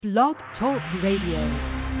Blog Talk Radio.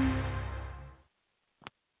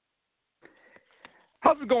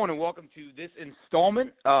 How's it going, and welcome to this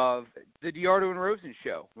installment of the DeArdo Rosen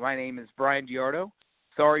Show. My name is Brian DeArdo.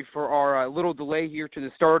 Sorry for our little delay here to the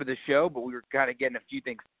start of the show, but we were kind of getting a few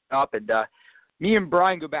things up, and me and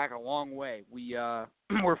Brian go back a long way. We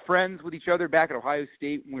were friends with each other back at Ohio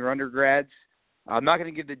State when we were undergrads. I'm not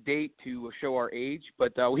going to give the date to show our age,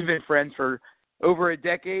 but we've been friends for over a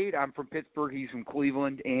decade. I'm from Pittsburgh, he's from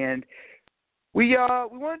Cleveland, and we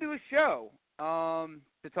want to do a show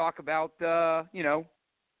to talk about,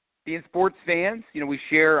 being sports fans. We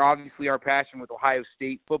share, obviously, our passion with Ohio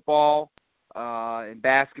State football and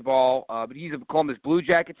basketball, but he's a Columbus Blue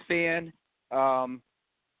Jackets fan, and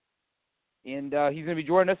he's going to be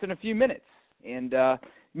joining us in a few minutes. And,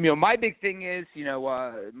 my big thing is,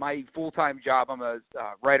 my full-time job, I'm a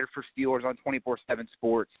writer for Steelers on 24/7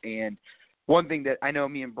 Sports, and one thing that I know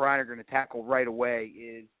me and Brian are going to tackle right away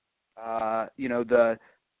is, the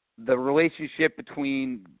relationship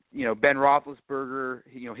between, Ben Roethlisberger,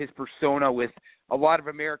 his persona with a lot of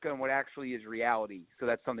America and what actually is reality. So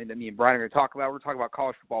that's something that me and Brian are going to talk about. We're talking about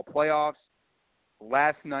college football playoffs.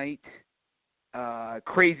 Last night,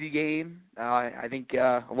 crazy game. I think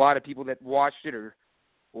a lot of people that watched it are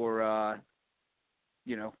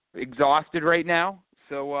exhausted right now.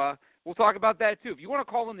 So we'll talk about that too. If you want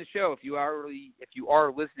to call in the show, if you are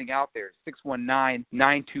listening out there,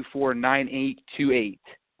 619-924-9828.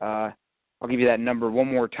 I'll give you that number one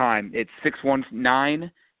more time. It's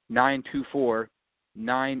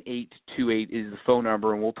 619-924-9828 is the phone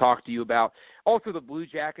number, and we'll talk to you about also the Blue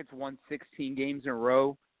Jackets won 16 games in a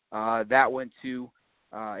row. That went to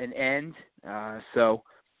an end. So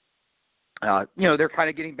they're kind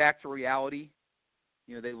of getting back to reality.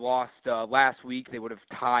 They lost last week. They would have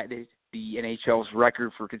tied the NHL's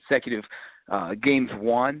record for consecutive games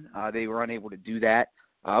won. They were unable to do that.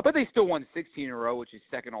 But they still won 16 in a row, which is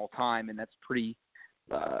second all time, and that's pretty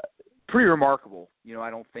remarkable. I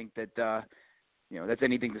don't think that that's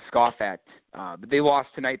anything to scoff at. But they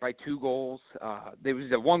lost tonight by 2 goals. There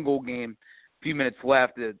was a 1-goal game. A few minutes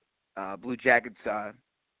left. The Blue Jackets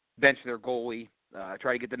benched their goalie,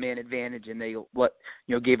 tried to get the man advantage, and they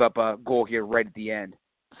gave up a goal here right at the end.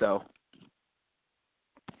 So,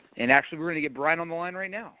 and actually, we're going to get Brian on the line right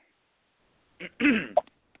now.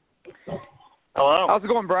 Hello. How's it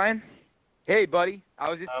going, Brian? Hey, buddy. I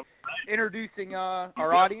was just introducing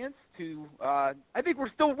our audience to. I think we're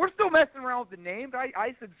still messing around with the name, but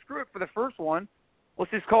I said screw it for the first one.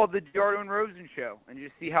 Let's just call it the DeArdo Rosen Show and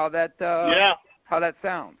just see how that how that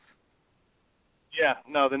sounds. Yeah.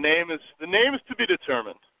 No, the name is to be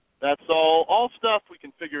determined. That's all stuff we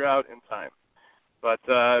can figure out in time. But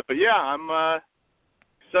yeah, I'm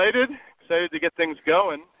excited to get things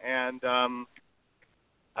going, and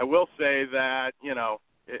I will say that,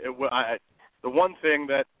 the one thing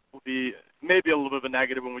that will be maybe a little bit of a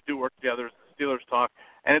negative when we do work together is the Steelers talk.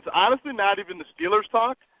 And it's honestly not even the Steelers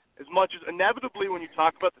talk as much as inevitably when you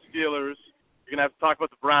talk about the Steelers, you're going to have to talk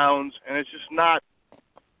about the Browns, and it's just not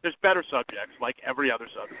 – there's better subjects like every other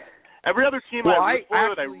subject. Every other team that I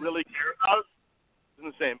really care about is in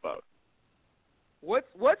the same boat. What's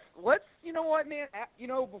you know what, man?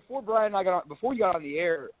 Before Brian and I before you got on the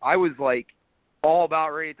air, I was like – all about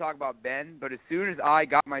ready to talk about Ben, but as soon as I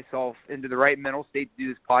got myself into the right mental state to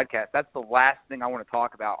do this podcast, that's the last thing I want to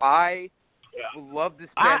talk about. I would love to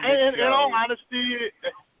spend this show. In all honesty,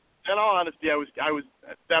 I was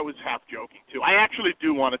that was half joking too. I actually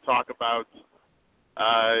do want to talk about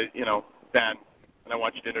Ben, and I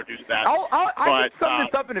want you to introduce that. I can sum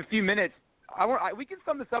this up in a few minutes. We can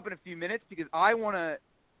sum this up in a few minutes because I want to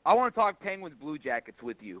talk Penguins Blue Jackets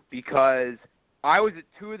with you because I was at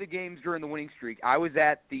 2 of the games during the winning streak. I was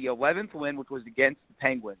at the 11th win, which was against the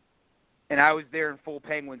Penguins, and I was there in full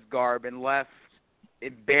Penguins garb and left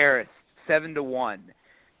embarrassed, 7-1.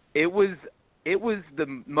 It was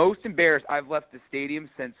the most embarrassed I've left the stadium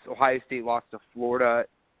since Ohio State lost to Florida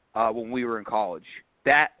when we were in college.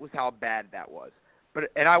 That was how bad that was. But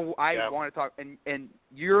I want to talk, and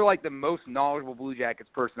you're like the most knowledgeable Blue Jackets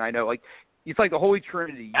person I know. Like it's like the Holy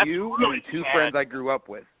Trinity. That's you really and 2 sad. friends I grew up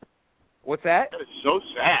with. What's that? That is so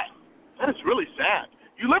sad. That is really sad.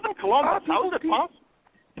 You live in Columbus. How is that possible?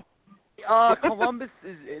 Columbus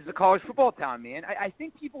is a college football town, man. I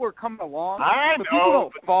think people are coming along. I but know. People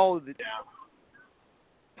don't follow the.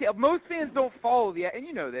 Yeah. Most fans don't follow the, and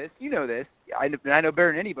you know this. I know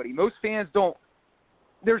better than anybody. Most fans don't.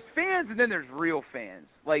 There's fans, and then there's real fans.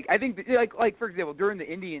 Like I think, like for example, during the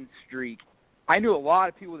Indians streak, I knew a lot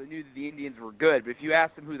of people that knew that the Indians were good. But if you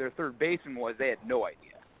asked them who their third baseman was, they had no idea.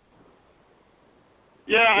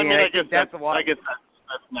 Yeah, I mean, I guess that's a lot. I guess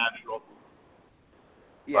that's natural.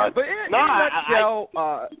 Yeah, but in a nutshell,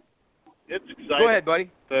 it's exciting. Go ahead,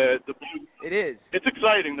 buddy. It is. It's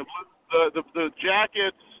exciting. The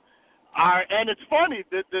Jackets are, and it's funny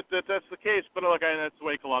that that's the case. But look, that's the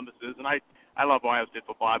way Columbus is, and I love Ohio State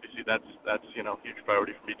football. Obviously, that's huge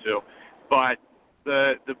priority for me too. But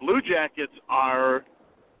the Blue Jackets are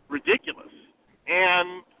ridiculous,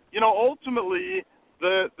 and ultimately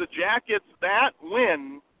the Jackets, that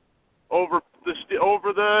win over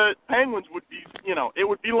the Penguins would be, it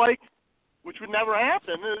would be like, which would never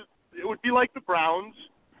happen. It would be like the Browns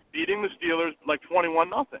beating the Steelers like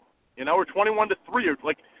 21-0, or 21-3, or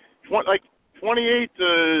like 28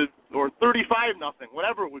 or 35-0,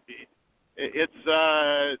 whatever it would be.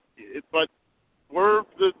 But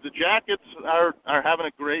the Jackets are having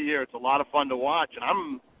a great year. It's a lot of fun to watch, and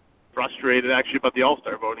I'm frustrated actually about the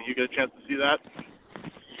All-Star voting. You get a chance to see that?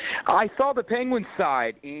 I saw the Penguins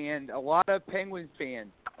side, and a lot of Penguins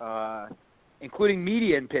fans, including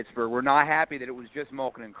media in Pittsburgh, were not happy that it was just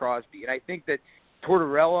Malkin and Crosby. And I think that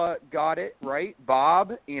Tortorella got it right,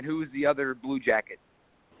 Bob, and who's the other Blue Jacket?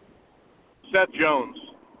 Seth Jones.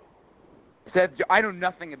 I know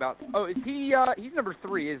nothing about. Oh, is he? He's number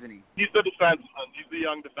 3, isn't he? He's the defenseman. He's the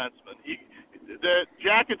young defenseman. The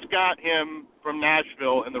Jackets got him from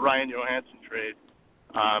Nashville in the Ryan Johansson trade,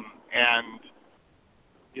 and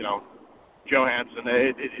Johansson.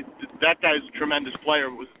 That guy's a tremendous player.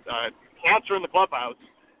 Was cancer in the clubhouse,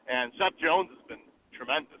 and Seth Jones has been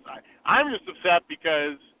tremendous. I'm just upset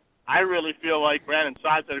because I really feel like Brandon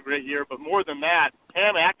Saad's had a great year, but more than that,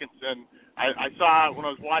 Cam Atkinson. I saw when I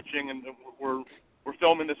was watching, and we're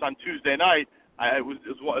filming this on Tuesday night. As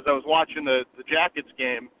I was watching the Jackets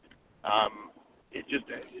game, it just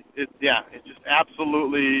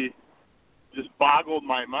absolutely just boggled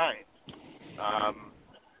my mind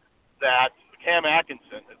that Cam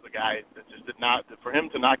Atkinson is the guy that just did not, for him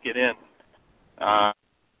to not get in.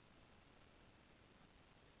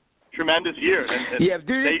 Tremendous year, and yeah,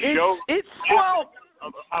 dude, they showed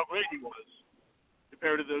how great he was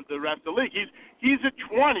compared to the rest of the league. He's at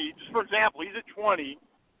 20, just for example, he's at 20,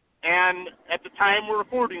 and at the time we're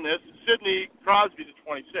recording this, Sidney Crosby's at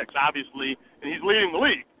 26, obviously, and he's leading the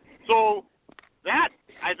league. So that,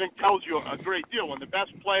 I think, tells you a great deal. When the best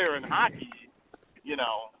player in hockey,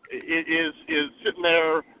 is sitting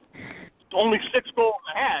there only 6 goals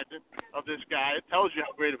ahead of this guy, it tells you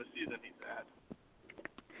how great of a season he's had.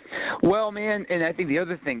 Well, man, and I think the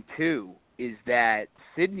other thing, too, is that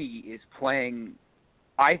Sidney is playing,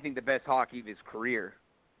 I think, the best hockey of his career,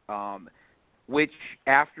 which,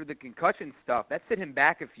 after the concussion stuff, that set him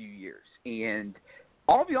back a few years. And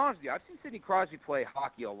I'll be honest with you, I've seen Sidney Crosby play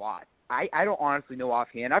hockey a lot. I don't honestly know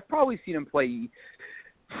offhand. I've probably seen him play,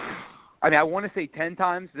 I want to say 10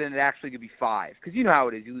 times, but then it actually could be 5. Because you know how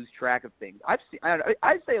it is. You lose track of things. I'd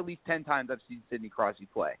say at least 10 times I've seen Sidney Crosby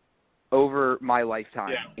play over my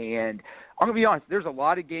lifetime. Yeah. And I'm going to be honest, there's a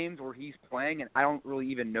lot of games where he's playing and I don't really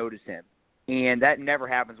even notice him. And that never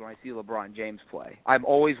happens when I see LeBron James play. I'm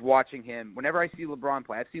always watching him. Whenever I see LeBron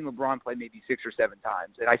play, I've seen LeBron play maybe 6 or 7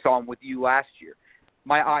 times, and I saw him with you last year.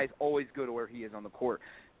 My eyes always go to where he is on the court.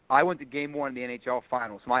 I went to Game 1 of the NHL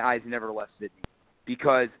Finals. My eyes never left Sidney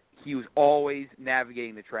because he was always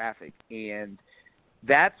navigating the traffic. And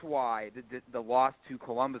that's why the loss to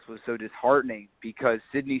Columbus was so disheartening, because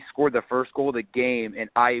Sidney scored the first goal of the game, and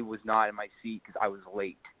I was not in my seat because I was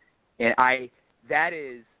late. And that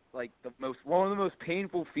is like one of the most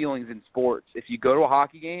painful feelings in sports. If you go to a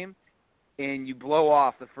hockey game and you blow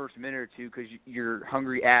off the first minute or two because your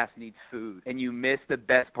hungry ass needs food and you miss the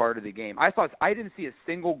best part of the game. I didn't see a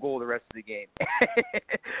single goal the rest of the game.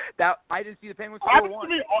 I didn't see the Penguins score one.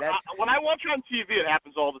 When I watch on TV, it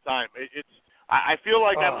happens all the time. I feel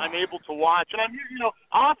like I'm able to watch, and I'm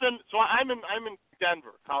often. So I'm in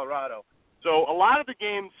Denver, Colorado. So a lot of the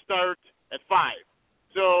games start at 5.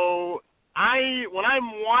 So when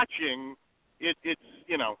I'm watching, it's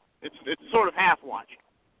sort of half watching.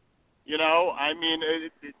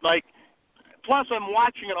 Plus I'm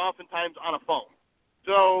watching it oftentimes on a phone.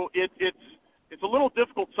 So it's a little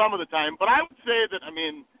difficult some of the time, but I would say that,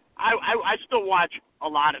 I still watch a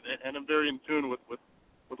lot of it, and I'm very in tune with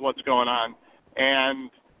what's going on. And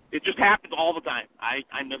it just happens all the time.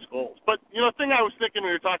 I miss goals. But, the thing I was thinking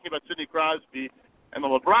when you were talking about Sidney Crosby and the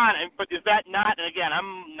LeBron, but is that not, and again,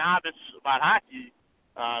 I'm novice about hockey,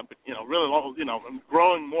 but, really, I'm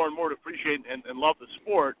growing more and more to appreciate and love the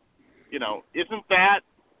sport. Isn't that,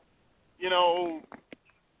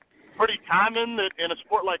 pretty common that in a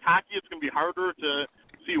sport like hockey it's going to be harder to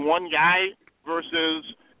see one guy versus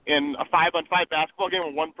in a 5-on-5 basketball game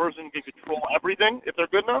where one person can control everything if they're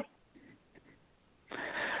good enough?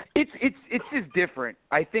 It's just different.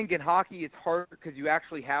 I think in hockey it's hard because you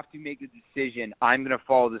actually have to make a decision. I'm going to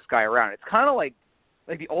follow this guy around. It's kind of like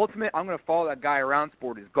the ultimate I'm going to follow that guy around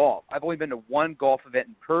sport is golf. I've only been to one golf event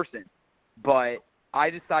in person, but I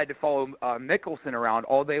decided to follow Mickelson around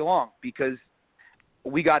all day long because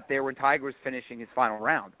we got there when Tiger was finishing his final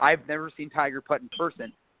round. I've never seen Tiger putt in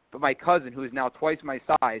person, but my cousin, who is now twice my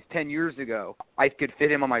size, 10 years ago, I could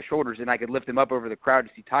fit him on my shoulders and I could lift him up over the crowd to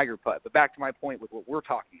see Tiger putt. But back to my point with what we're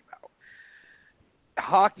talking about.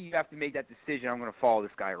 Hockey, you have to make that decision. I'm going to follow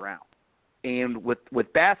this guy around. And with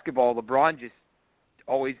basketball, LeBron just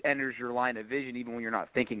always enters your line of vision even when you're not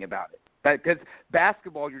thinking about it. Because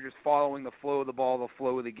basketball, you're just following the flow of the ball, the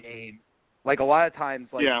flow of the game. Like a lot of times,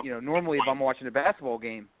 normally if I'm watching a basketball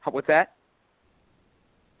game, what's that?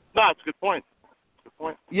 No, it's a good point.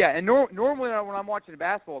 Yeah, and normally when I'm watching a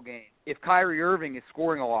basketball game, if Kyrie Irving is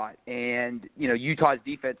scoring a lot and Utah's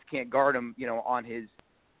defense can't guard him, on his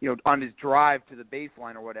drive to the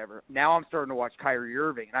baseline or whatever, now I'm starting to watch Kyrie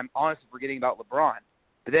Irving, and I'm honestly forgetting about LeBron.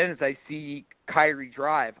 But then as I see Kyrie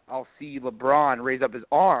drive, I'll see LeBron raise up his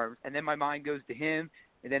arms, and then my mind goes to him,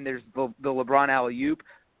 and then there's the LeBron alley-oop.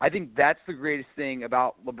 I think that's the greatest thing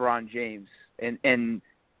about LeBron James, and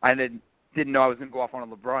I didn't know I was going to go off on a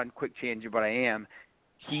LeBron quick tangent, but I am.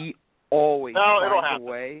 He always finds a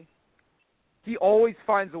way. He always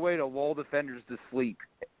finds a way to lull defenders to sleep.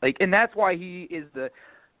 And that's why he is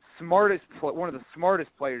one of the smartest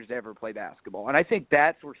players to ever play basketball. And I think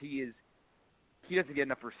that's where he doesn't get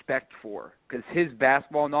enough respect for, because his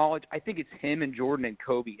basketball knowledge, I think it's him and Jordan and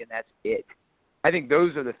Kobe, and that's it. I think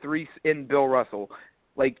those are the three in Bill Russell.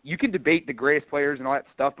 You can debate the greatest players and all that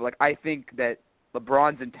stuff, but I think that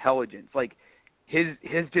LeBron's intelligence,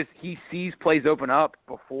 he sees plays open up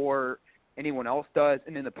before anyone else does,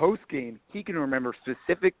 and in the post game, he can remember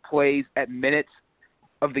specific plays at minutes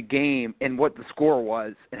of the game and what the score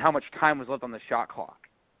was and how much time was left on the shot clock.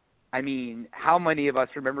 I mean, how many of us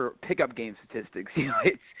remember pickup game statistics?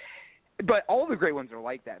 But all the great ones are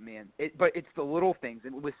like that, man. But it's the little things,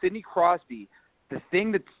 and with Sidney Crosby, the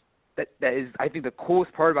thing that is, I think, the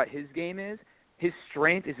coolest part about his game is his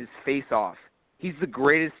strength is his face-off. He's the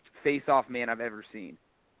greatest face-off man I've ever seen.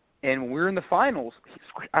 And when we were in the finals,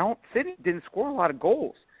 Sidney didn't score a lot of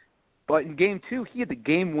goals. But in Game 2, he had the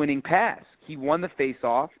game-winning pass. He won the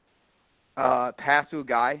face-off, pass to a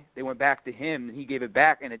guy. They went back to him, and he gave it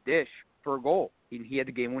back in a dish for a goal. And he had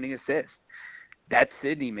the game-winning assist. That's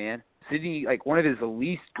Sidney, man. Sidney, one of his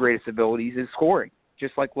least greatest abilities is scoring,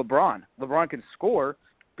 just like LeBron. LeBron can score,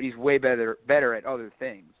 but he's way better at other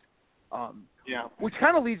things. Yeah. Which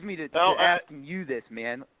kind of leads me to asking you this,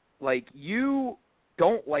 man. You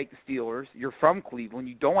don't like the Steelers. You're from Cleveland.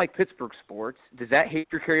 You don't like Pittsburgh sports. Does that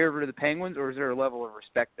hatred carry over to the Penguins, or is there a level of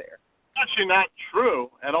respect there? Actually, not true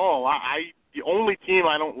at all. The only team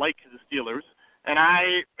I don't like is the Steelers, and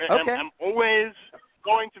I'm always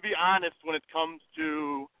going to be honest when it comes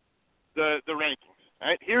to the rankings.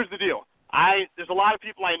 Right? Here's the deal. There's a lot of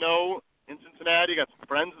people I know in Cincinnati. Got some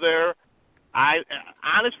friends there.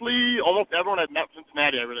 Honestly, almost everyone I've met in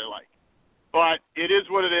Cincinnati I really like. But it is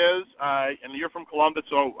what it is, and you're from Columbus,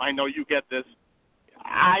 so I know you get this.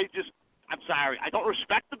 I'm sorry. I don't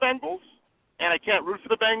respect the Bengals, and I can't root for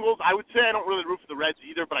the Bengals. I would say I don't really root for the Reds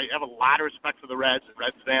either, but I have a lot of respect for the Reds and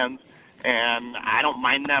Reds fans, and I don't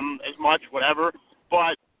mind them as much, whatever.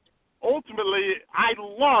 But ultimately, I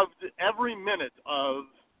loved every minute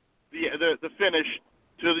of the finish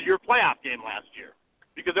to your playoff game last year,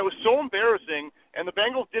 because it was so embarrassing, and the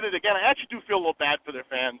Bengals did it again. I actually do feel a little bad for their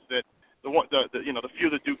fans that the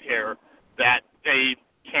few that do care that they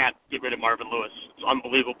can't get rid of Marvin Lewis. It's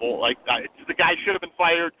unbelievable. The guy should have been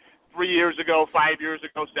fired 3 years ago, 5 years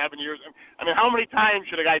ago, 7 years. I mean, how many times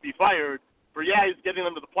should a guy be fired for? He's getting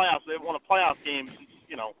them to the playoffs. They haven't won a playoff game since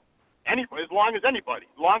anybody, longer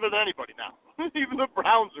than anybody now. Even the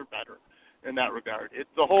Browns are better in that regard.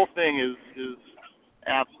 The whole thing is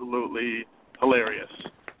absolutely hilarious.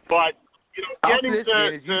 But getting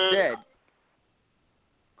as you said,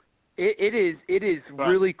 it is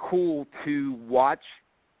really cool to watch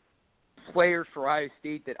players for Ohio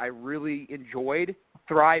State that I really enjoyed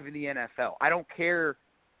thrive in the NFL. I don't care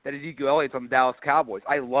that Ezekiel Elliott's on the Dallas Cowboys.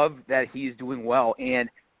 I love that he is doing well, and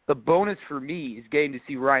the bonus for me is getting to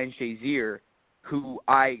see Ryan Shazier, who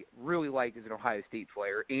I really like as an Ohio State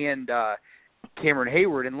player, and Cameron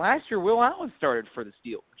Hayward. And last year, Will Allen started for the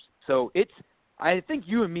Steelers. So I think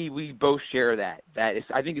you and me, we both share that.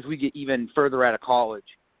 I think as we get even further out of college,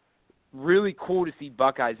 really cool to see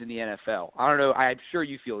Buckeyes in the NFL. I don't know. I'm sure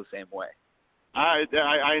you feel the same way. I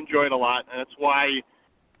enjoy it a lot, and that's why,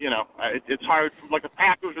 it's hard. The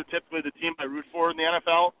Packers are typically the team I root for in the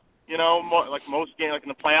NFL. like most games, like in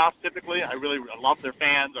the playoffs typically. I love their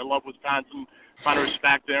fans. I love Wisconsin. Trying to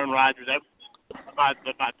respect Aaron Rodgers. That's about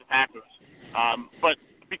the Packers. But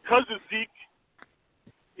because of Zeke,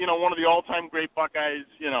 one of the all-time great Buckeyes,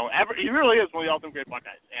 he really is one of the all-time great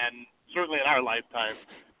Buckeyes, and certainly in our lifetime,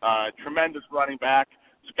 tremendous running back,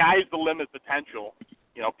 sky's the limit potential.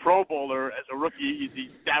 Pro Bowler as a rookie,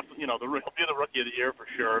 he's definitely, he'll be the rookie of the year for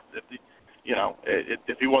sure.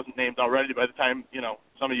 If he wasn't named already by the time,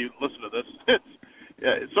 some of you listen to this.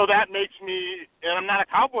 So that makes me, and I'm not a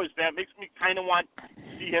Cowboys fan, it makes me kind of want to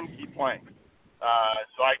see him keep playing.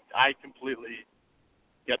 So I completely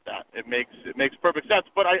get that. It makes perfect sense.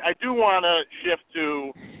 But I do want to shift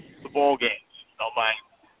to the bowl games, if you don't mind.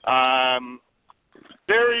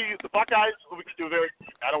 The Buckeyes, we could do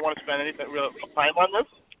I don't want to spend any real time on this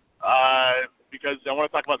because I want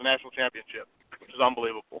to talk about the national championship, which is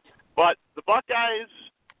unbelievable. But the Buckeyes,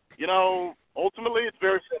 ultimately it's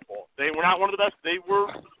very simple. They were not one of the best. They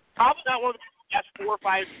were probably not one of the best 4 or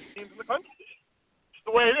 5 teams in the country. It's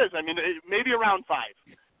the way it is. I mean, maybe around 5.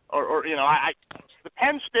 The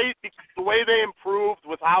Penn State, the way they improved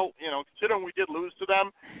without, considering we did lose to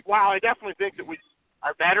them, while I definitely think that we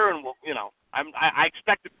are better and I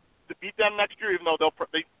expect to beat them next year, even though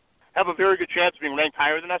they have a very good chance of being ranked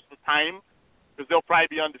higher than us at the time, because they'll probably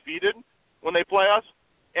be undefeated when they play us.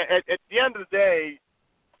 At the end of the day,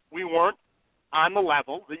 we weren't on the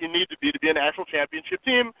level that you need to be a national championship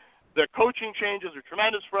team. The coaching changes are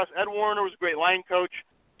tremendous for us. Ed Warner was a great line coach.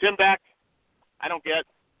 Tim Beck, I don't get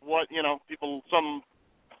what, some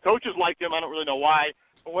coaches like him. I don't really know why.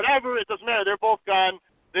 But whatever, it doesn't matter. They're both gone.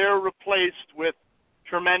 They're replaced with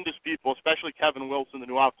tremendous people, especially Kevin Wilson, the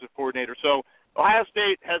new offensive coordinator. So Ohio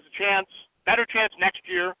State has a better chance next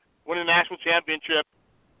year winning the national championship.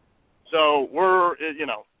 So we're,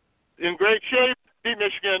 in great shape. Beat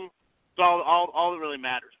Michigan. It's all that really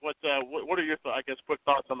matters. What are your quick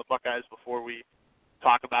thoughts on the Buckeyes before we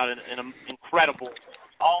talk about an incredible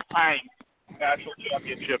all-time national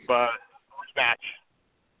championship match?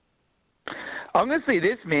 I'm going to say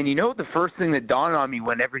this, man. The first thing that dawned on me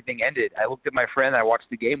when everything ended, I looked at my friend I watched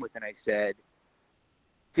the game with, and I said,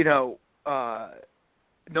 no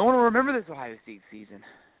one will remember this Ohio State season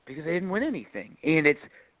because they didn't win anything. And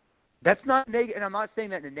that's not negative, and I'm not saying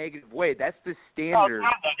that in a negative way. That's the standard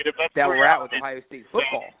that we're at with Ohio State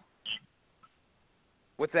football.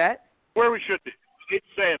 What's that? Where we should be. I hate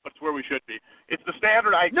to say it, but it's where we should be. It's the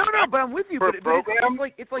standard I No, but I'm with you. But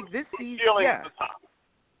it's like this season. Yeah.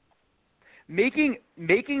 Making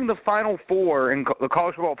the Final Four in the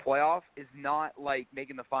college football playoff is not like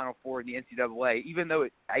making the Final Four in the NCAA, even though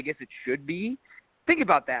I guess it should be. Think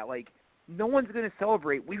about that. Like, no one's going to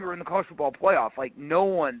celebrate we were in the college football playoff. Like, no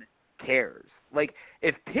one cares. Like,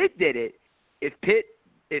 if Pitt did it, if Pitt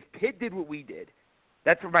did what we did,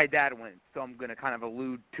 that's where my dad went. So I'm going to kind of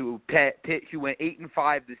allude to Pitt, who went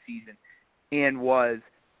 8-5 this season and was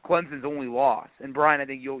Clemson's only loss. And Brian, I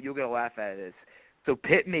think you'll get a laugh at this. So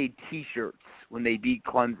Pitt made T-shirts when they beat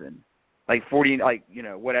Clemson, like 40, I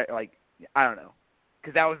don't know,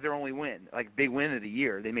 because that was their only win, like big win of the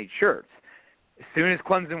year. They made shirts. As soon as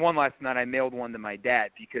Clemson won last night, I mailed one to my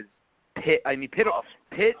dad because Pitt,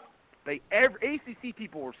 like every ACC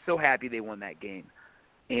people were so happy they won that game.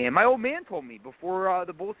 And my old man told me before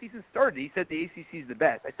the bowl season started, he said the ACC is the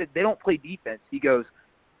best. I said, they don't play defense. He goes,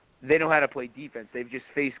 they know how to play defense. They've just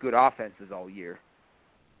faced good offenses all year.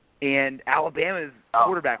 And Alabama's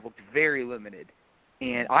quarterback looked very limited.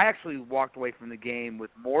 And I actually walked away from the game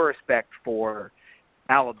with more respect for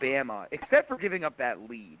Alabama, except for giving up that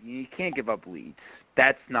lead. You can't give up leads.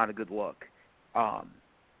 That's not a good look.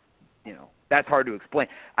 That's hard to explain.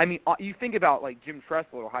 I mean, you think about like Jim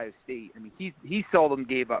Tressel at Ohio State. I mean, he seldom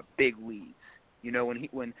gave up big leads.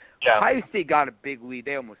 When Ohio State got a big lead,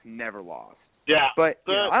 they almost never lost. Yeah, but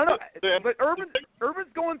I don't know. But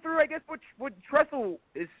Urban's going through, I guess, what Tressel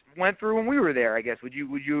went through when we were there. I guess would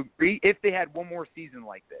you agree if they had one more season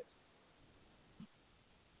like this?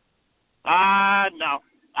 No,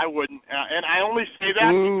 I wouldn't. And I only say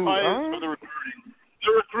that because of the recruiting.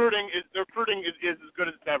 The recruiting is as good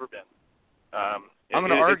as it's ever been. I'm going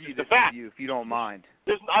to argue this with you if you don't mind.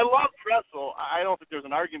 I love Tressel. I don't think there's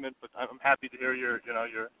an argument, but I'm happy to hear your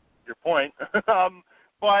point.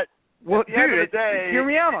 But well, at the end of the day, hear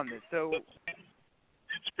me out on this. So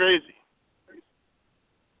it's crazy.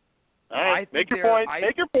 All right, make your point.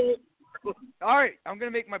 All right, I'm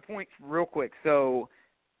going to make my point real quick. So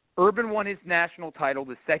Urban won his national title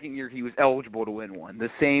the second year he was eligible to win one, the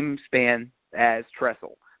same span as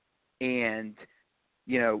Tressel. And,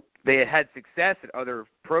 they had success at other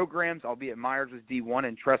programs, albeit Myers was D1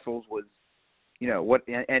 and Tressel's was,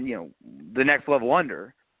 the next level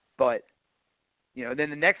under. But, then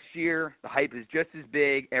the next year, the hype is just as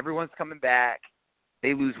big. Everyone's coming back.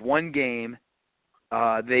 They lose one game.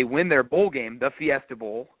 They win their bowl game, the Fiesta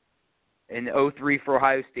Bowl, in 2003 for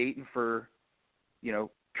Ohio State and for,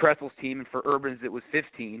 Tressel's team, and for Urban's it was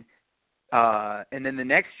 15. And then the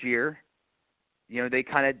next year,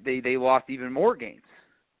 they lost even more games.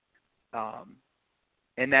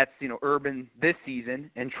 And that's, Urban this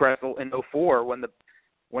season and Tressel in 2004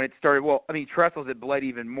 when it started. Well, I mean, Tressel's had bled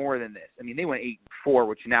even more than this. I mean, they went 8-4,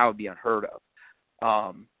 which now would be unheard of.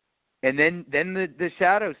 And then the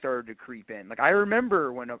shadow started to creep in. Like, I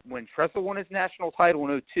remember when Tressel won his national title in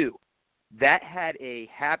 2002, that had a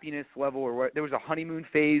happiness level, or there was a honeymoon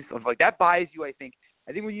phase of, like, that buys you, I think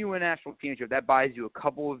when you win a national championship, that buys you a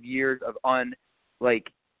couple of years of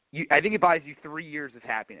I think it buys you 3 years of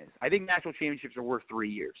happiness. I think national championships are worth 3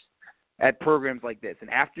 years at programs like this. And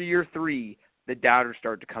after year 3, the doubters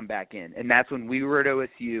start to come back in. And that's when we were at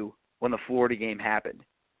OSU when the Florida game happened.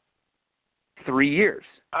 3 years.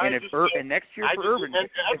 And next year for Urban,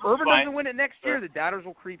 if Urban doesn't win it next year, the doubters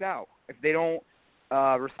will creep out if they don't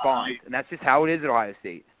respond. And that's just how it is at Ohio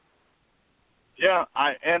State. Yeah,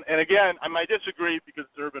 and again, I might disagree because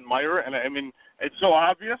it's Urban Meyer, and I mean, it's so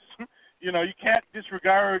obvious. You can't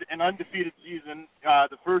disregard an undefeated season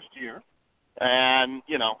the first year. And,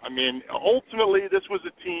 ultimately this was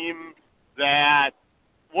a team that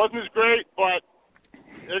wasn't as great, but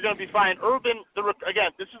they're going to be fine. Urban,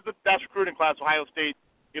 again, this is the best recruiting class Ohio State,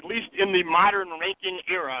 at least in the modern ranking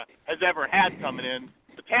era, has ever had coming in.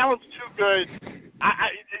 The talent's too good.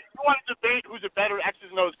 If you want to debate who's a better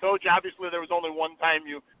X's and O's coach, obviously there was only one time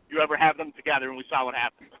you ever have them together, and we saw what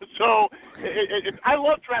happened. So I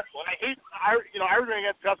love Tressel, and I hate arguing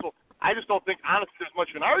against Tressel. I just don't think, honestly, there's much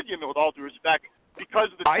of an argument, with all due respect, because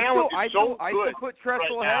the talent is so good. I still put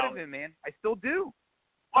Tressel right ahead now. of him, man. I still do.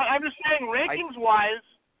 Well, I'm just saying, rankings-wise,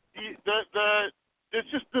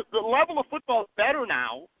 it's just the level of football is better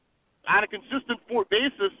now on a consistent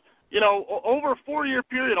basis. Over a 4-year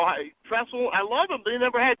period, Tressel, I love him, but he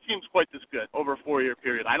never had teams quite this good over a 4-year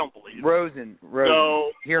period, I don't believe. Rosen,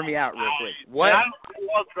 hear me out real quick. I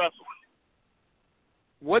love Tressel.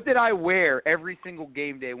 What did I wear every single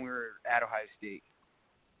game day when we were at Ohio State?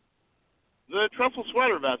 The Tressel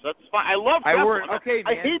sweater vest. That's fine. I love Tressel. Okay,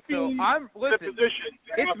 man. I hate the position.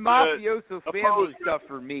 It's mafioso family stuff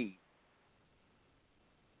for me.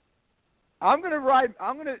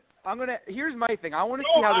 Here's my thing. I want to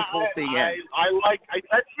see how this whole thing ends. I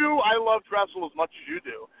love Tressel as much as you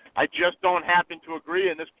do. I just don't happen to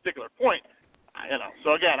agree in this particular point.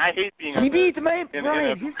 So again, I hate being. He beats Miami. His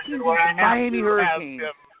team beats the Miami Hurricanes.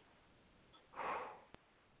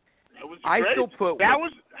 I'll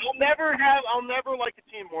never like a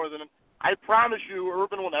team more than. I promise you,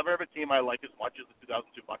 Urban will never have a team I like as much as the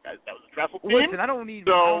 2002 Buckeyes. That was a Tressel team. Listen, I don't need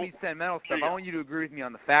sentimental stuff. I want you to agree with me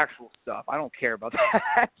on the factual stuff. I don't care about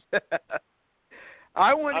that.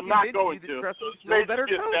 I want to convince you that Tressel's still a better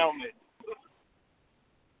coach.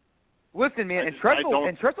 Listen, man, and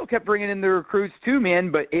Tressel kept bringing in the recruits too,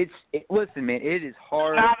 man. But listen, man, it is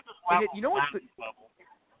hard. You know what's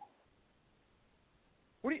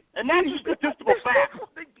and that's just statistical fact.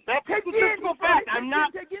 That's statistical fact. I'm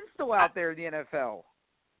not. Ted Ginn's still out there in the NFL.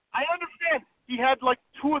 I understand. He had like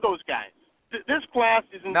 2 of those guys. This class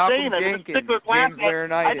is insane. Malcolm This Jenkins, particular class.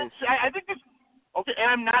 I think this. Okay,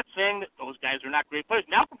 and I'm not saying that those guys are not great players.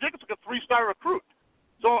 Malcolm Jenkins was a 3-star recruit.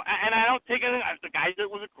 So, and I don't take anything. The guy that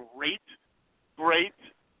was a great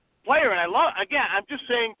player, and I'm just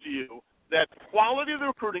saying to you that the quality of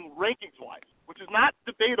the recruiting, rankings-wise, which is not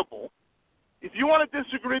debatable. If you want to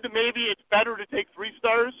disagree that maybe it's better to take 3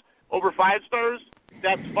 stars over 5 stars,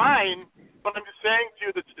 that's fine. But I'm just saying to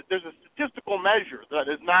you that there's a statistical measure that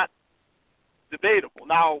is not debatable.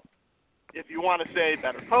 Now, if you want to say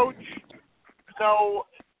better coach,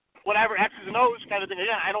 whatever, X's and O's kind of thing,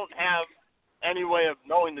 again, I don't have any way of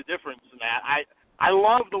knowing the difference in that. I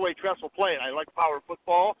love the way Tressel played. I like power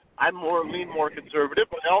football. I'm lean more conservative,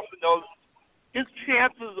 but I also know his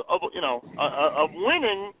chances of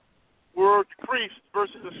winning were decreased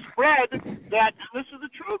versus a spread that, this is the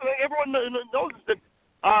truth, everyone knows that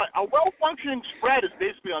a well-functioning spread is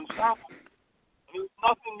basically unstoppable. There's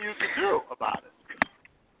nothing you can do about it.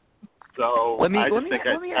 So let me ask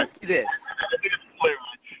you this. I think it's clear.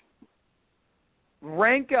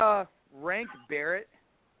 Rank Barrett.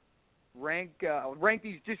 Rank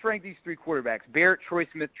these 3 quarterbacks: Barrett, Troy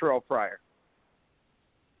Smith, Terrell Pryor.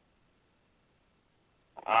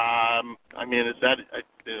 Is that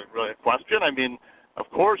really a question? Of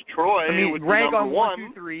course, Troy would be rank number on 1,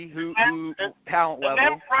 2, 3, who talent level.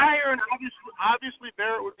 And then Pryor, and obviously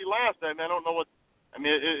Barrett would be last. I don't know what.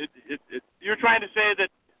 You're trying to say that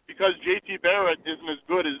because J.T. Barrett isn't as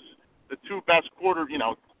good as the two best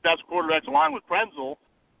quarterbacks along with Prenzel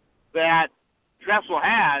that Tressel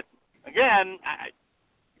had. Again,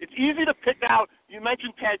 it's easy to pick out. You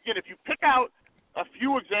mentioned Tad Ginn. If you pick out a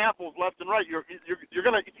few examples left and right, you're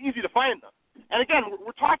gonna. It's easy to find them. And again,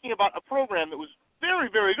 we're talking about a program that was very,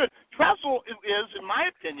 very good. Tressel is, in my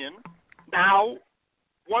opinion, now,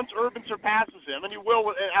 once Urban surpasses him, and he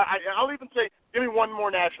will, I'll even say, give me one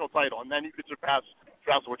more national title, and then you could surpass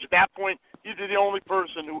Tressel, which at that point, he's the only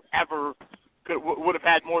person who ever would have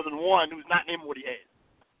had more than one who's not named Woody Hayes.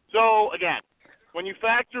 So, again, when you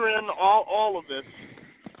factor in all of this,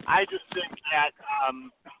 I just think that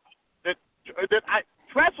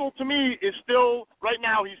Tressel, to me, is still, right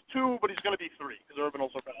now, he's 2, but he's going to be 3, because Urban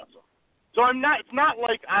will surpass him. So it's not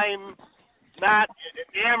like I'm not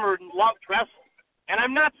enamored and love Tressel. And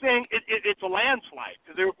I'm not saying it's a landslide,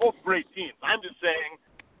 because they were both great teams. I'm just saying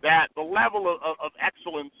that the level of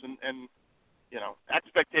excellence and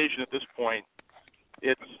expectation at this point,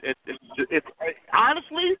 it's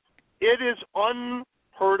honestly, it is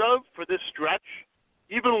unheard of for this stretch.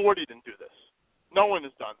 Even Woody didn't do this. No one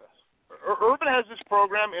has done this. Urban has this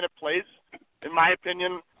program in a place, in my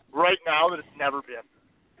opinion, right now that it's never been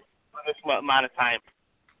for this amount of time.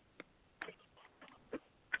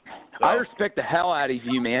 So. I respect the hell out of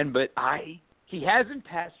you, man, but he hasn't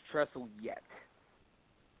passed Tressel yet.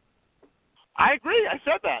 I agree. I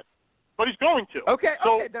said that, but he's going to. Okay.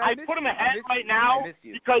 So okay, I put him ahead right now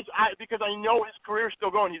because I know his career's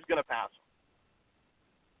still going. He's going to pass.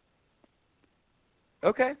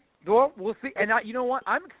 Okay. Well, we'll see. And you know what?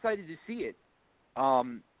 I'm excited to see it.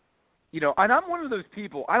 And I'm one of those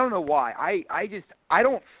people. I don't know why. I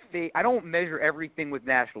don't measure everything with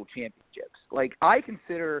national championships. Like, I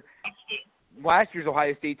consider last year's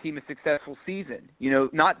Ohio State team a successful season.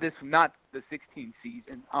 Not the 16th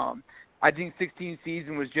season. I think 16th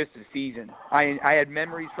season was just a season. I had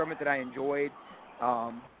memories from it that I enjoyed.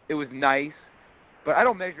 It was nice, but I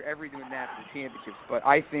don't measure everything with national championships. But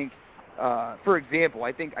I think. For example,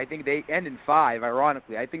 I think they end in 5.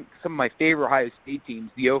 Ironically, I think some of my favorite Ohio State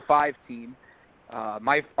teams, the 05 team,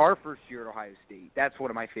 our first year at Ohio State, that's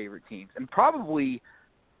one of my favorite teams, and probably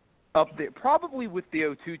up there, probably with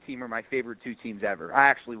the 02 team are my favorite 2 teams ever. I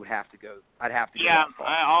actually would have to go. I'd have to go. Yeah,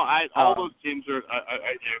 all those teams are,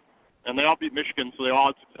 and they all beat Michigan, so they all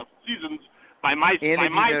had successful seasons. By my personal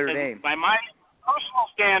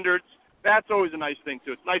standards, that's always a nice thing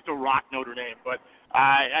too. It's nice to rock Notre Dame, but.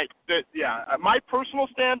 My personal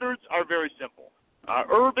standards are very simple.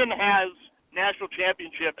 Urban has national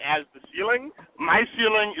championship as the ceiling. My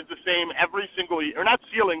ceiling is the same every single year. Or not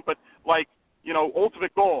ceiling, but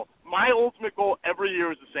ultimate goal. My ultimate goal every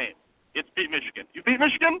year is the same. It's beat Michigan. You beat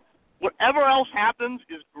Michigan, whatever else happens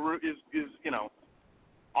is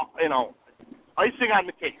icing on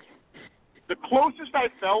the cake. The closest I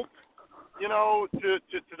felt, to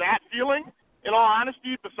that feeling, in all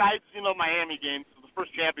honesty, besides, Miami games, the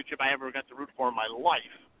first championship I ever got to root for in my life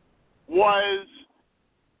was,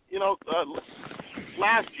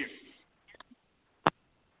 last year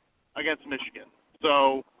against Michigan.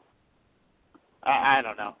 So I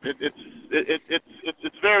don't know.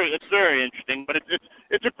 It's very interesting, but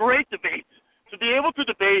it's a great debate to be able to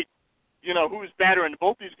debate, who's better. And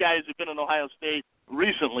both these guys have been in Ohio State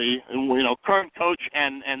recently, and current coach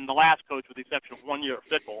and the last coach, with the exception of 1 year of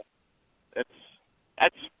Fickle.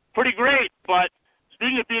 That's pretty great, but.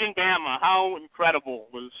 Speaking of beating Bama, how incredible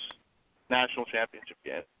was national championship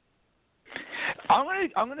game? I'm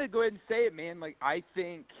gonna go ahead and say it, man. Like, I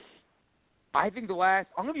think the last.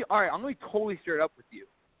 I'm gonna be totally straight up with you.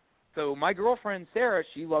 So my girlfriend Sarah,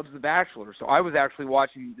 she loves The Bachelor. So I was actually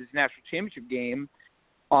watching this national championship game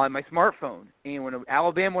on my smartphone, and when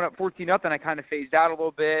Alabama went up 14-0, I kind of phased out a little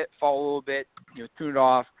bit, fall a little bit, tuned it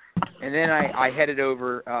off. And then I headed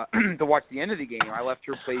over to watch the end of the game. I left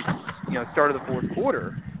her place, start of the fourth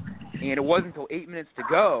quarter. And it wasn't until 8 minutes to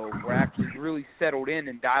go where I actually really settled in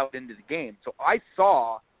and dialed into the game. So I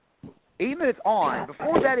saw 8 minutes on.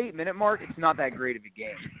 Before that 8-minute mark, it's not that great of a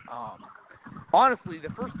game. Honestly, the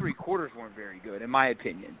first 3 quarters weren't very good, in my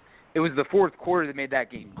opinion. It was the fourth quarter that made that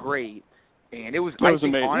game great. And it was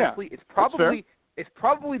amazing. Honestly, yeah. It's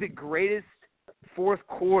probably the greatest fourth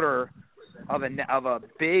quarter of a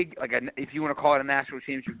big, if you want to call it a national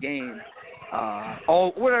championship game,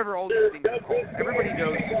 all these things are called. Everybody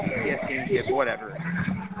knows CBS championship, whatever.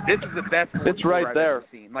 This is the best. It's right I've there. Ever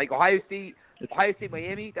seen. Like Ohio State,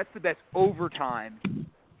 Miami. That's the best overtime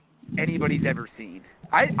anybody's ever seen.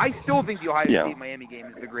 I still think the Ohio State Miami game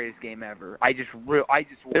is the greatest game ever.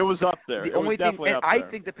 It was up there. The only thing, and I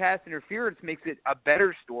think the pass interference makes it a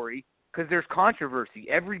better story because there's controversy.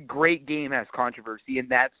 Every great game has controversy, and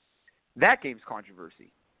that game's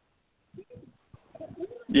controversy.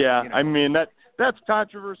 Yeah, You know? I mean that's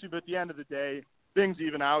controversy, but at the end of the day, things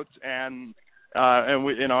even out, and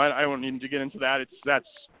we, I don't need to get into that.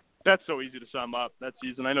 That's so easy to sum up that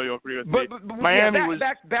season. I know you'll agree with me. But Miami yeah, was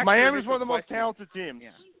back Miami's one of the most talented teams.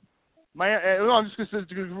 Yeah. I'm just going to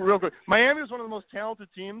say real quick. Miami was one of the most talented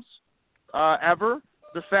teams ever.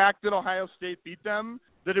 The fact that Ohio State beat them,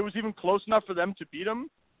 that it was even close enough for them to beat them,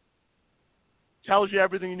 tells you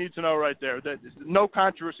everything you need to know right there. That no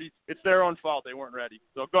controversy. It's their own fault. They weren't ready.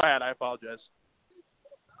 So go ahead. I apologize.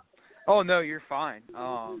 Oh, no, you're fine.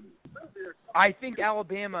 I think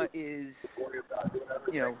Alabama is,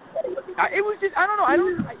 it was just, I don't know.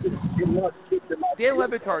 Dan Le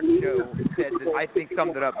Batard's show said that I think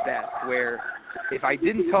summed it up best, where if I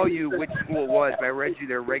didn't tell you which school it was, but I read you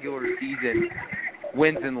their regular season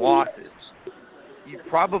wins and losses, you'd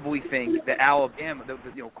probably think that Alabama,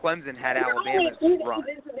 Clemson had Alabama's run.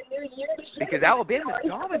 Because Alabama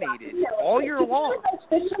dominated all year long,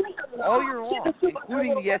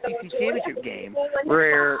 including the SEC championship game,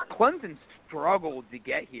 where Clemson struggled to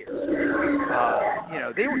get here.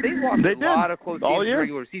 They lost a lot of close games in the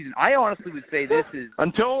regular season. I honestly would say this is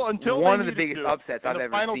until one of the biggest upsets I've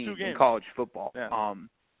ever seen in college football. Yeah.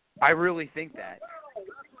 I really think that.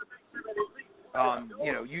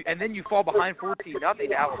 And then you fall behind 14-0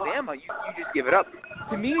 to Alabama, you just give it up.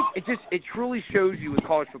 To me, it truly shows you with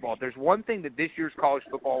college football. There's one thing that this year's college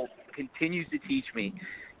football continues to teach me.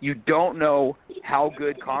 You don't know how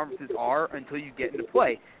good conferences are until you get into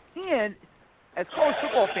play. And as college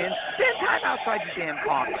football fans, spend time outside your damn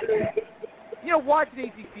conference. Watch an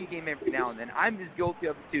ACC game every now and then. I'm just guilty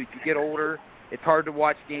of it too. As you get older, it's hard to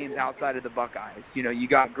watch games outside of the Buckeyes. You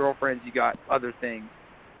got girlfriends, you got other things.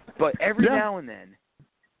 But every now and then,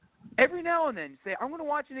 say, I'm going to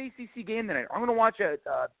watch an ACC game tonight. I'm going to watch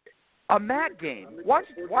a MAC game. Watch.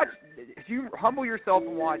 If you humble yourself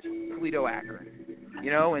and watch Toledo Akron,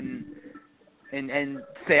 and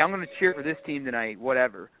say, I'm going to cheer for this team tonight,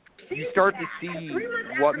 whatever. You start to see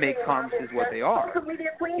what makes conferences what they are.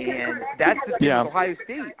 And that's the thing with Ohio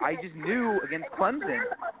State. I just knew against Clemson,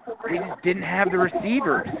 they just didn't have the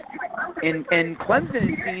receivers. And Clemson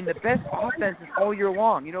has seen the best offenses all year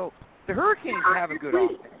long. The Hurricanes have a good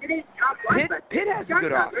offense. Pitt has a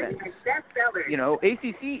good offense.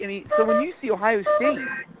 ACC, so when you see Ohio State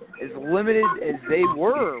as limited as they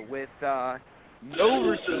were with no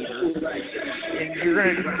receivers, and you're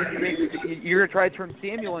gonna try to turn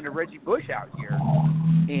Samuel into Reggie Bush out here,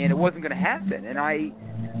 and it wasn't gonna happen. And I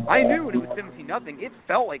knew when it was 17-0, it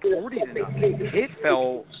felt like 40-0. It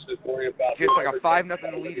felt just like a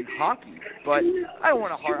 5-0 lead in hockey. But I don't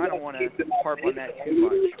want to harp on that too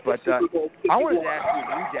much. But I wanted to ask you a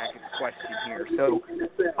Blue Jackets question here. So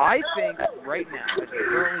I think right now, as it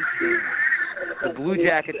currently stands, the Blue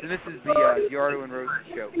Jackets, and this is the DeArdo and Rosen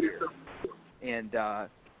Show here. And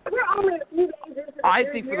I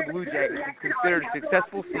think for the Blue Jackets, it's considered a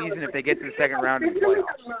successful season if they get to the second round of the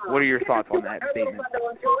playoffs. What are your thoughts on that statement?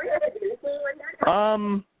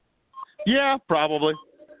 Yeah, probably.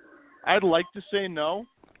 I'd like to say no,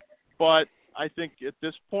 but I think at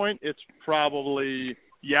this point it's probably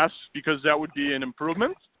yes, because that would be an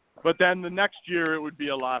improvement. But then the next year it would be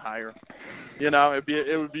a lot higher.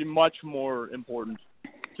 It would be much more important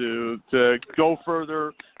to go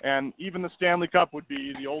further, and even the Stanley Cup would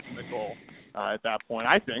be the ultimate goal at that point,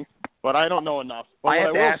 I think. But I don't know enough. But I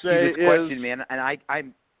have to ask you this question, man, and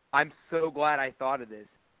I'm so glad I thought of this.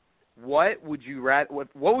 What would you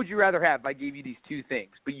rather have if I gave you these two things,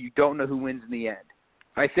 but you don't know who wins in the end?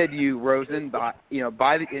 If I said to you, Rosen,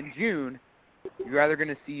 in June, you're either going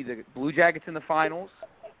to see the Blue Jackets in the finals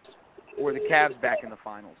or the Cavs back in the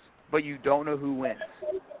finals, but you don't know who wins.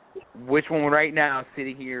 Which one right now,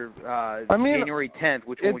 sitting here, January 10th,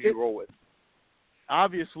 which one would you roll with?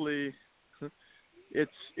 Obviously, I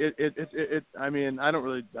don't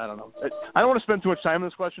know. I don't want to spend too much time on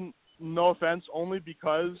this question. No offense, only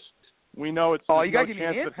because we know it's. Oh, you gotta give me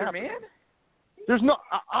an answer, man. There's no.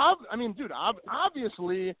 Obviously,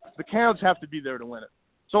 the Cavs have to be there to win it.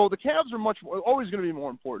 So the Cavs are always going to be more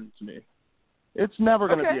important to me. It's never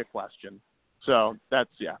going to be a question. So that's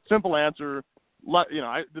simple answer.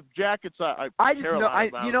 The Jackets, I care a lot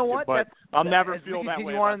about. You know what? But I'll never feel that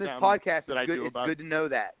way about this them podcast, that I do about it's good to know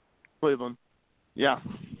that. Cleveland. Yeah.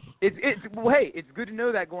 It's good to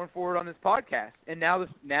know that going forward on this podcast. And now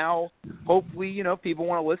hopefully, people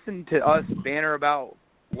want to listen to us banter about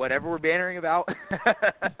whatever we're bantering about.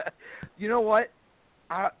 You know what?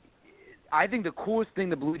 I think the coolest thing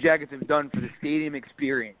the Blue Jackets have done for the stadium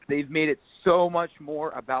experience, they've made it so much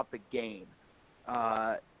more about the game.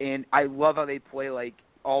 And I love how they play like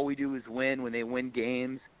all we do is win when they win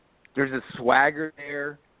games. There's a swagger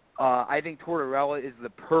there. I think Tortorella is the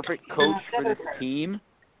perfect coach for this team.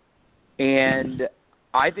 And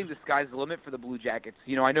I think the sky's the limit for the Blue Jackets.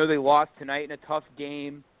 You know, I know they lost tonight in a tough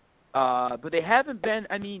game, but they haven't been –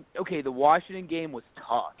 I mean, okay, the Washington game was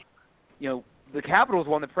tough. You know, the Capitals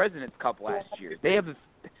won the President's Cup last year. They have –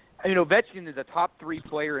 you know, Ovechkin is a top 3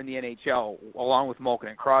 player in the NHL along with Malkin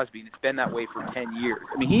and Crosby, and it's been that way for 10 years.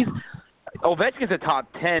 I mean, Ovechkin's a top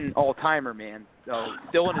 10 all-timer, man. So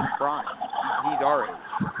still in his prime. He's our age.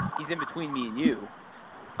 He's in between me and you.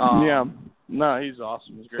 Yeah. No, he's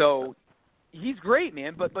awesome. He's great. So he's great,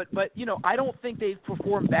 man. But you know, I don't think they've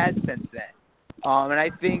performed bad since then. And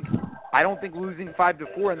I don't think losing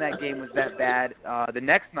 5-4 in that game was that bad the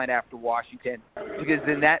next night after Washington, because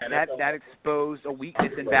then that exposed a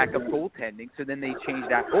weakness in backup goaltending. So then they changed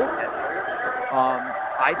that goaltending.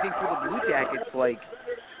 I think for the Blue Jackets, like,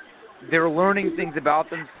 they're learning things about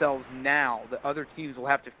themselves now that other teams will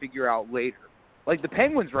have to figure out later. Like the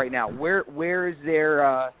Penguins right now, where is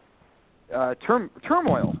their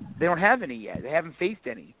turmoil? They don't have any yet. They haven't faced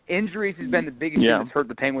any. Injuries has been the biggest thing that's hurt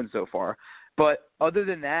the Penguins so far. But other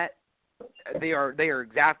than that, they are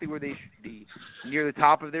exactly where they should be, near the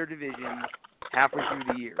top of their division, halfway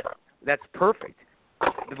through the year. That's perfect.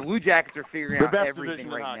 The Blue Jackets are figuring out everything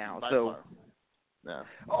right now. So, yeah.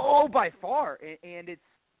 Oh, by far, and it's.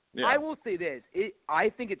 Yeah. I will say this: I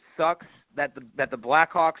think it sucks that the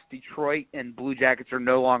Blackhawks, Detroit, and Blue Jackets are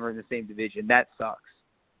no longer in the same division. That sucks.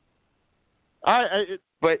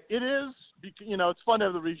 But it is, you know, it's fun to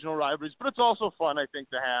have the regional rivalries, but it's also fun, I think,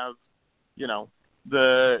 to have, you know,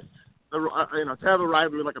 to have a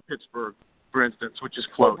rivalry like a Pittsburgh, for instance, which is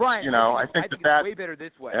close. Well, Brian, you know, I think it's that way better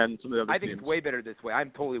this way. And some of the other teams. It's way better this way. I'm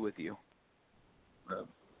totally with you. Yeah.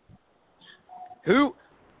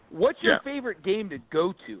 What's your favorite game to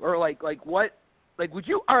go to, or like what? Like, would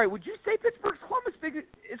you say Pittsburgh's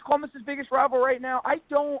Columbus's biggest rival right now? I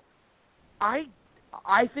don't. I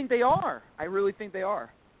think they are. I really think they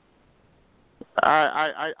are.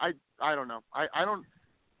 I don't know. I don't.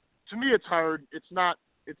 To me, it's hard. It's not.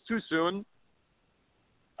 It's too soon.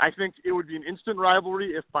 I think it would be an instant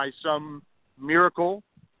rivalry if, by some miracle,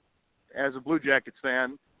 as a Blue Jackets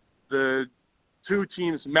fan, the two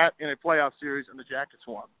teams met in a playoff series and the Jackets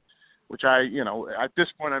won. Which at this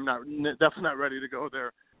point, I'm definitely not ready to go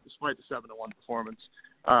there, despite the 7-1 performance.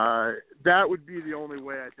 That would be the only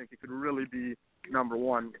way I think it could really be number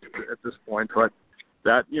one at this point. But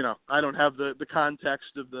that, I don't have the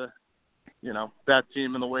context of that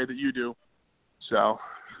team in the way that you do. So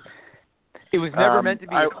it was never meant to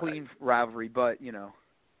be a clean rivalry, but yeah,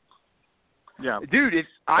 dude. If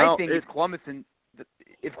Columbus and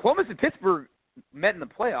Pittsburgh met in the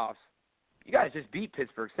playoffs, you guys just beat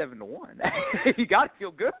Pittsburgh 7-1. You got to feel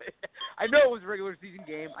good. I know it was a regular season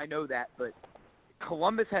game. I know that, but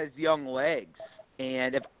Columbus has young legs.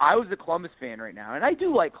 And if I was a Columbus fan right now, and I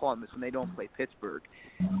do like Columbus when they don't play Pittsburgh,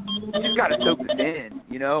 you just got to soak this in.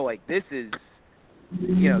 Like this is,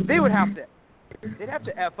 they'd have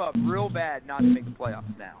to F up real bad not to make the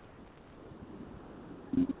playoffs now.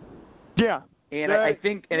 Yeah. And I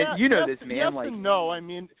think, and you know this, man. Yes and no. I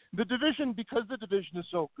mean, the division, because the division is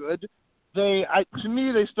so good, to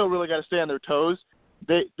me, they still really got to stay on their toes.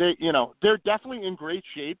 They're definitely in great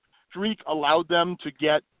shape. Streak allowed them to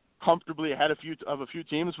get comfortably ahead of a few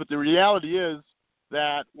teams, but the reality is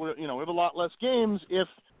that we have a lot less games. If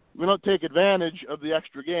we don't take advantage of the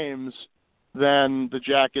extra games, then the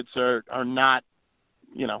Jackets are not,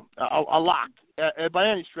 a lock by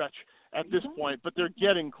any stretch at this point. But they're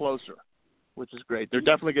getting closer, which is great. They're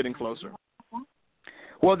definitely getting closer.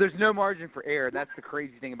 Well, there's no margin for error. That's the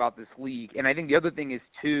crazy thing about this league. And I think the other thing is,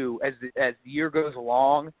 too, as the year goes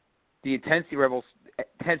along, the intensity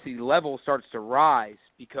level starts to rise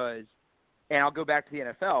because, and I'll go back to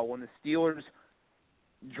the NFL, when the Steelers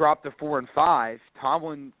dropped to 4-5,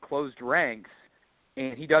 Tomlin closed ranks,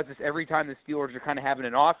 and he does this every time the Steelers are kind of having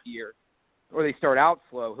an off year or they start out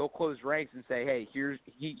slow. He'll close ranks and say, hey,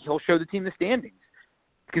 he'll show the team the standings.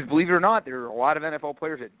 Because believe it or not, there are a lot of NFL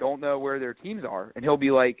players that don't know where their teams are. And he'll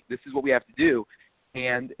be like, this is what we have to do.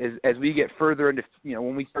 And as we get further into,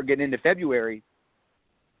 when we start getting into February,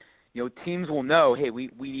 teams will know, hey, we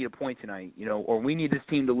need a point tonight, or we need this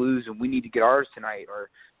team to lose and we need to get ours tonight. Or,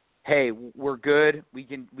 hey, we're good. We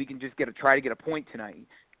can just try to get a point tonight.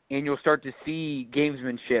 And you'll start to see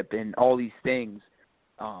gamesmanship and all these things.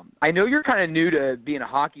 I know you're kind of new to being a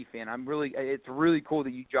hockey fan. It's really cool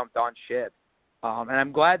that you jumped on ship. And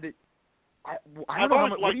I'm glad that I don't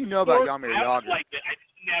know what do you know about Jaromir Jagr? I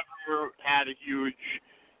never had a huge.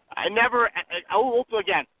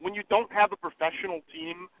 again, when you don't have a professional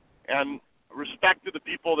team, and respect to the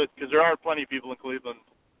people because there are plenty of people in Cleveland,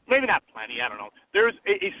 maybe not plenty, I don't know. There's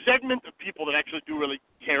a segment of people that actually do really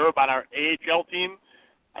care about our AHL team.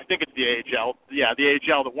 I think it's the AHL. Yeah, the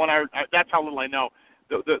AHL that won that's how little I know.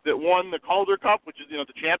 That won the Calder Cup, which is the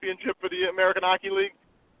championship for the American Hockey League.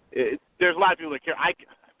 There's a lot of people that care.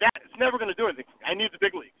 It's never going to do anything. I need the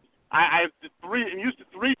big leagues. I'm used to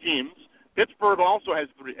 3 teams. Pittsburgh also has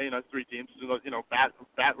 3 teams.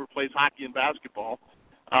 That replace hockey and basketball.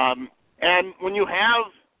 And when you have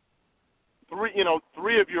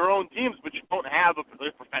 3 of your own teams, but you don't have a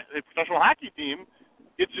professional hockey team,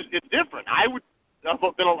 it's different.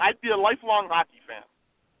 I'd be a lifelong hockey fan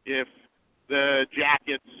if the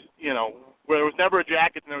Jackets, where there was never a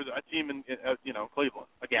Jackets and there was a team in Cleveland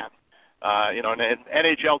again, an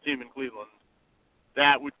NHL team in Cleveland.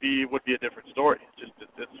 That would be a different story.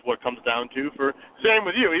 That's what it comes down to. Same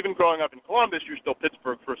with you. Even growing up in Columbus, you're still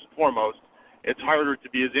Pittsburgh first and foremost. It's harder to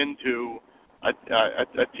be as into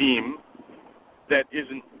a team that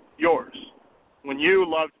isn't yours. When you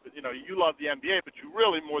love the NBA, but you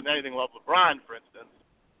really more than anything love LeBron, for instance.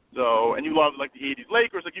 So, and you love like the '80s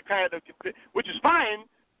Lakers, like you kind of, which is fine.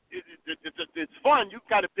 It's fun. You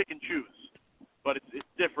got to pick and choose, but it's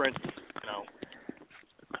different.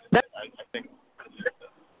 I think